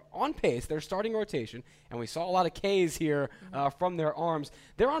 are on pace. Their starting rotation, and we saw a lot of Ks here from their arms.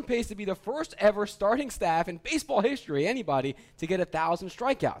 They're on pace to be the first ever starting staff in baseball history, anybody, to get 1,000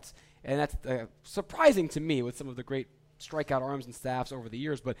 strikeouts. And that's surprising to me with some of the great strikeout arms and staffs over the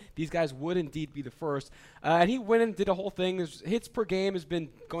years, but these guys would indeed be the first. And he went and did a whole thing. His hits per game has been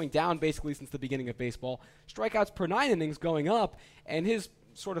going down basically since the beginning of baseball. Strikeouts per 9 innings going up, and his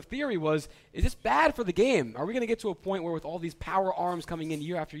sort of theory was, is this bad for the game? Are we going to get to a point where with all these power arms coming in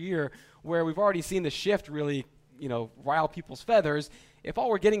year after year, where we've already seen the shift really, rile people's feathers, if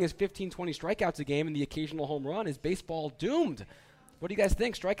all we're getting is 15, 20 strikeouts a game and the occasional home run, is baseball doomed? What do you guys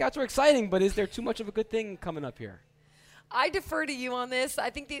think? Strikeouts are exciting, but is there too much of a good thing coming up here? I defer to you on this.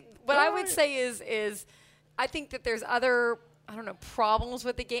 I think what I would say is I think that there's other, problems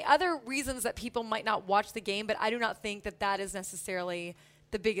with the game, other reasons that people might not watch the game, but I do not think that is necessarily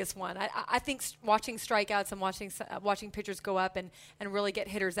the biggest one. I think watching strikeouts and watching pitchers go up and really get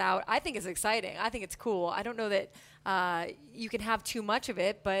hitters out, I think is exciting. I think it's cool. I don't know that you can have too much of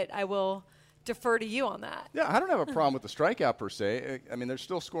it, but I will defer to you on that. Yeah, I don't have a problem with the strikeout per se. I mean, they're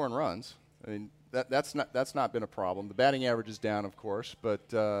still scoring runs. I mean, that's not been a problem. The batting average is down, of course,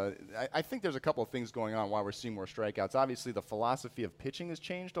 but I think there's a couple of things going on why we're seeing more strikeouts. Obviously, the philosophy of pitching has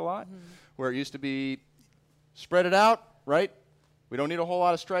changed a lot, where it used to be spread it out, right? We don't need a whole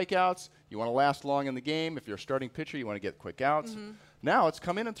lot of strikeouts. You want to last long in the game. If you're a starting pitcher, you want to get quick outs. Now it's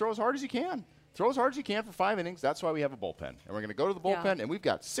come in and throw as hard as you can. Throw as hard as you can for 5 innings. That's why we have a bullpen. And we're going to go to the bullpen, and we've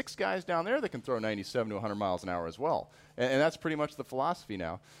got 6 guys down there that can throw 97 to 100 miles an hour as well. And that's pretty much the philosophy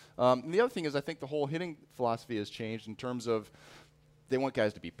now. And the other thing is I think the whole hitting philosophy has changed in terms of they want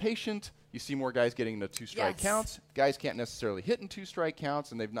guys to be patient. You see more guys getting into 2-strike counts. Guys can't necessarily hit in 2-strike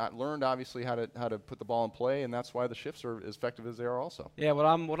counts, and they've not learned, obviously, how to put the ball in play, and that's why the shifts are as effective as they are also. Yeah, what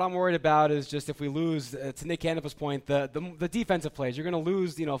I'm worried about is just if we lose, to Nick Candipa's point, the defensive plays. You're going to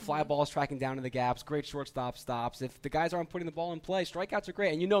lose, fly balls tracking down in the gaps, great shortstop stops. If the guys aren't putting the ball in play, strikeouts are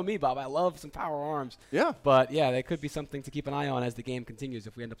great. And you know me, Bob. I love some power arms. Yeah. But, that could be something to keep an eye on as the game continues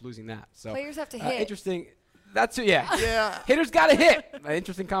if we end up losing that. So players have to hit. Interesting. That's it, yeah. Hitters got to hit. An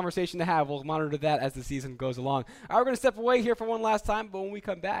interesting conversation to have. We'll monitor that as the season goes along. All right, we're going to step away here for one last time, but when we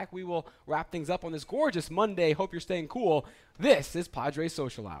come back, we will wrap things up on this gorgeous Monday. Hope you're staying cool. This is Padres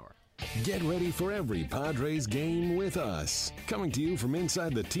Social Hour. Get ready for every Padres game with us. Coming to you from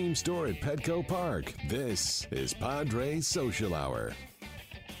inside the team store at Petco Park, this is Padres Social Hour.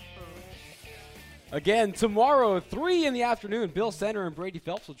 Again, tomorrow, 3 in the afternoon, Bill Center and Brady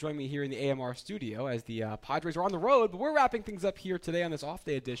Phelps will join me here in the AMR studio as the Padres are on the road. But we're wrapping things up here today on this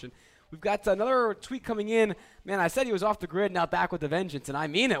off-day edition. We've got another tweet coming in. Man, I said he was off the grid, now back with a vengeance, and I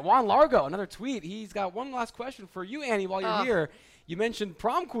mean it. Juan Largo, another tweet. He's got one last question for you, Annie, while you're here. You mentioned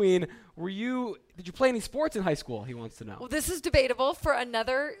prom queen. Did you play any sports in high school? He wants to know. Well, this is debatable for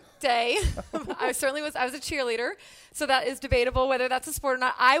another day. I was a cheerleader, so that is debatable whether that's a sport or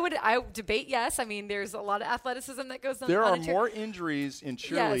not. I would debate yes. I mean, there's a lot of athleticism that goes on. There are more injuries in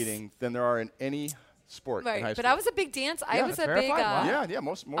cheerleading than there are in any sport in high school. But I was a big dancer. I was a big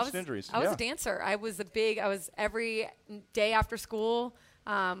most injuries. I was a dancer. I was every day after school.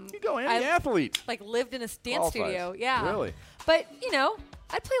 You go any athlete. Like lived in a dance studio. Yeah. Really? But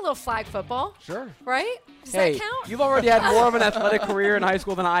I'd play a little flag football. Sure. Right? Does that count? You've already had more of an athletic career in high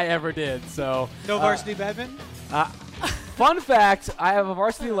school than I ever did. So no varsity badminton? Fun fact, I have a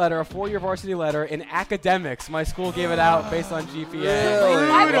 4-year varsity letter in academics. My school gave it out based on GPA. Really?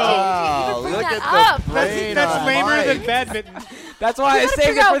 Why would you even bring that up? That's lamer than badminton. That's why I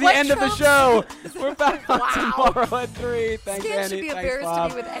saved it for the end of the show. We're back on Wow. tomorrow at 3. Thanks, Stan Annie. should be Thanks, embarrassed Bob.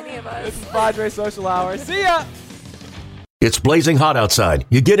 to be with any of us. This is Padres Social Hour. See ya! It's blazing hot outside.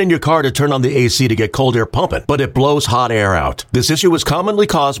 You get in your car to turn on the AC to get cold air pumping, but it blows hot air out. This issue is commonly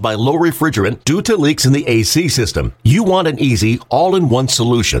caused by low refrigerant due to leaks in the AC system. You want an easy, all-in-one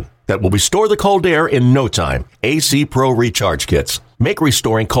solution that will restore the cold air in no time. AC Pro Recharge Kits make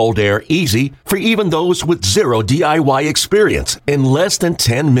restoring cold air easy for even those with zero DIY experience in less than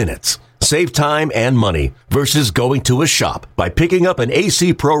 10 minutes. Save time and money versus going to a shop by picking up an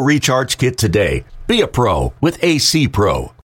AC Pro Recharge Kit today. Be a pro with AC Pro.